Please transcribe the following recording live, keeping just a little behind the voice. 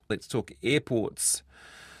Let's talk airports.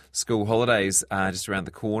 School holidays are just around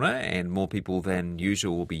the corner and more people than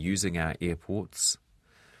usual will be using our airports.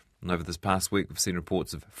 And over this past week, we've seen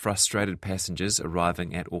reports of frustrated passengers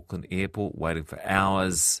arriving at Auckland Airport, waiting for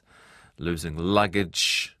hours, losing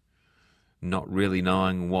luggage, not really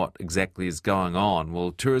knowing what exactly is going on.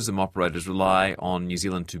 Well, tourism operators rely on New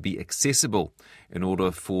Zealand to be accessible in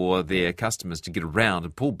order for their customers to get around.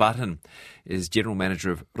 And Paul Button is General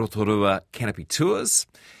Manager of Rotorua Canopy Tours,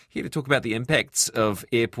 here to talk about the impacts of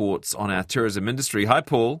airports on our tourism industry. Hi,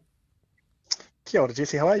 Paul. Kia ora,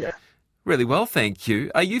 Jesse. How are you? Really well, thank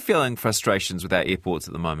you. Are you feeling frustrations with our airports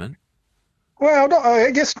at the moment? Well,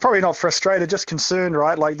 I guess probably not frustrated, just concerned,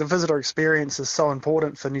 right? Like the visitor experience is so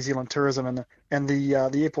important for New Zealand tourism, and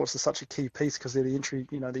the airports are such a key piece because they're the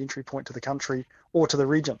entry point to the country or to the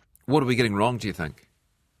region. What are we getting wrong, do you think?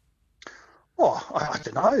 Oh, I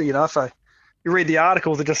don't know. If you read the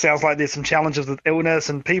articles, it just sounds like there's some challenges with illness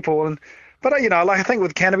and people, but I think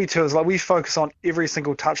with Canopy Tours, we focus on every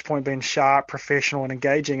single touch point being sharp, professional, and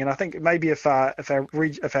engaging. And I think maybe if our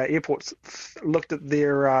airports looked at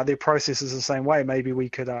their processes the same way, maybe we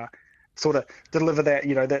could sort of deliver that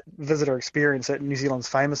that visitor experience that New Zealand's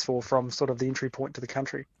famous for from sort of the entry point to the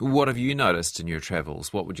country. What have you noticed in your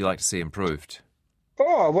travels? What would you like to see improved?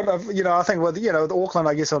 Oh, I think with Auckland,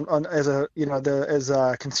 I guess as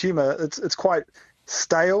a consumer, it's quite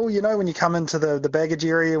stale, when you come into the baggage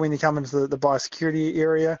area, when you come into the biosecurity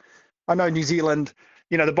area. I know New Zealand,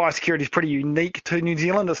 the biosecurity is pretty unique to New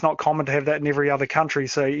Zealand. It's not common to have that in every other country.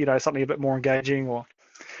 So, something a bit more engaging or,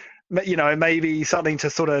 maybe something to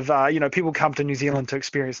sort of, people come to New Zealand to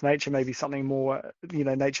experience nature, maybe something more,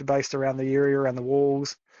 nature-based around the area, around the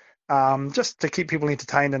walls. Just to keep people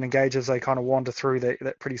entertained and engaged as they kind of wander through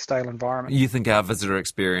that pretty stale environment. You think our visitor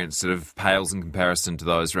experience sort of pales in comparison to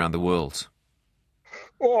those around the world?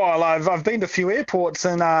 Oh, I've been to a few airports,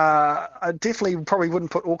 and I definitely probably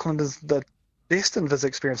wouldn't put Auckland as the best in visit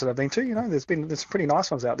experience that I've been to. There's some pretty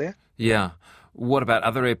nice ones out there. Yeah. What about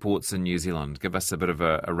other airports in New Zealand? Give us a bit of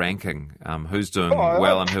a ranking. Who's doing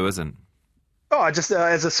well and who isn't? Just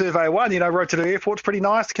as a survey one, Rotorua Airport's pretty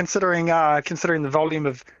nice considering the volume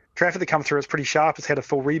of traffic that come through. It's pretty sharp. It's had a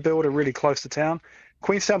full rebuild, really close to town.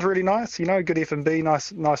 Queenstown's really nice. Good F&B,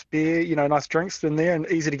 nice beer, nice drinks in there, and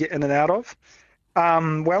easy to get in and out of.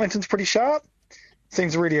 Wellington's pretty sharp.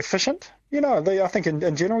 Seems really efficient. I think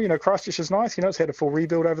in general, Christchurch is nice. It's had a full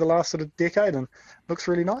rebuild over the last sort of decade and looks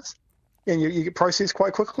really nice. And you get processed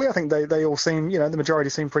quite quickly. I think they all seem, the majority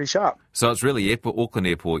seem pretty sharp. So it's really Auckland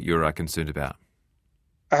Airport you're concerned about?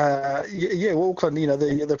 Auckland,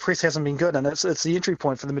 the press hasn't been good, and it's the entry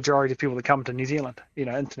point for the majority of people that come to New Zealand,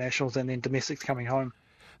 internationals and then domestics coming home.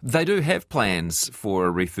 They do have plans for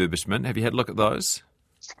a refurbishment. Have you had a look at those?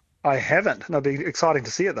 I haven't. It'll be exciting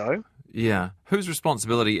to see it, though. Yeah. Whose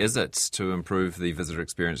responsibility is it to improve the visitor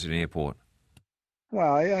experience at an airport?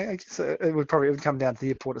 Well, I guess it would come down to the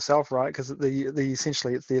airport itself, right? Because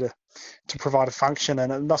essentially it's there to provide a function,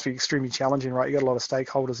 and it must be extremely challenging, right? You got a lot of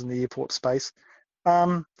stakeholders in the airport space.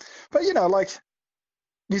 But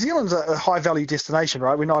New Zealand's a high value destination,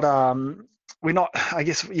 right? We're not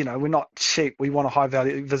cheap. We want a high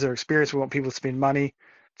value visitor experience. We want people to spend money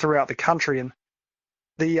throughout the country, and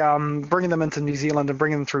the bringing them into New Zealand and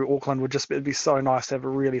bringing them through Auckland it'd be so nice to have a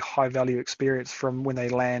really high value experience from when they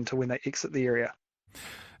land to when they exit the area.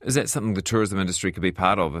 Is that something the tourism industry could be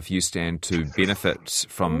part of if you stand to benefit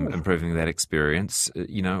from improving that experience?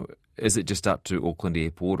 Is it just up to Auckland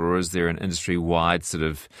Airport, or is there an industry-wide sort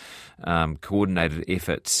of coordinated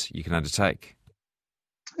effort you can undertake?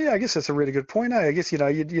 Yeah, I guess that's a really good point. I guess, you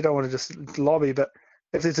don't want to just lobby, but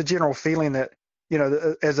if there's a general feeling that,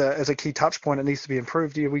 as a key touch point, it needs to be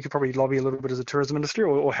improved, we could probably lobby a little bit as a tourism industry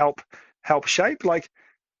or help shape. Like,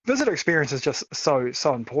 visitor experience is just so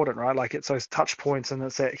important, right? Like, it's those touch points and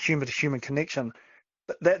it's that human-to-human connection.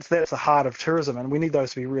 That's the heart of tourism, and we need those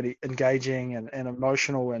to be really engaging and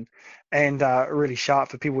emotional and really sharp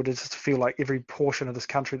for people to just feel like every portion of this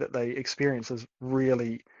country that they experience is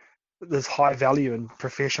really this high value and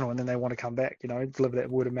professional, and then they want to come back, deliver that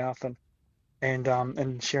word of mouth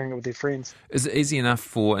and sharing it with their friends. Is it easy enough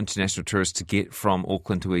for international tourists to get from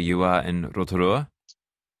Auckland to where you are in Rotorua?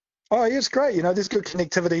 Oh, yeah, it's great. There's good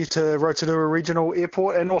connectivity to Rotorua Regional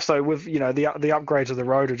Airport, and also with, the upgrades of the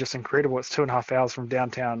road are just incredible. It's 2.5 hours from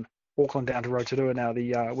downtown Auckland down to Rotorua now,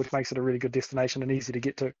 which makes it a really good destination and easy to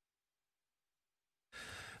get to.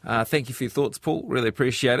 Thank you for your thoughts, Paul. Really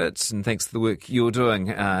appreciate it. And thanks for the work you're doing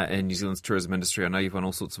in New Zealand's tourism industry. I know you've won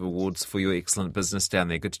all sorts of awards for your excellent business down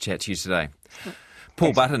there. Good to chat to you today.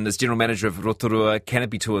 Paul Button is General Manager of Rotorua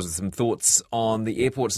Canopy Tours with some thoughts on the airports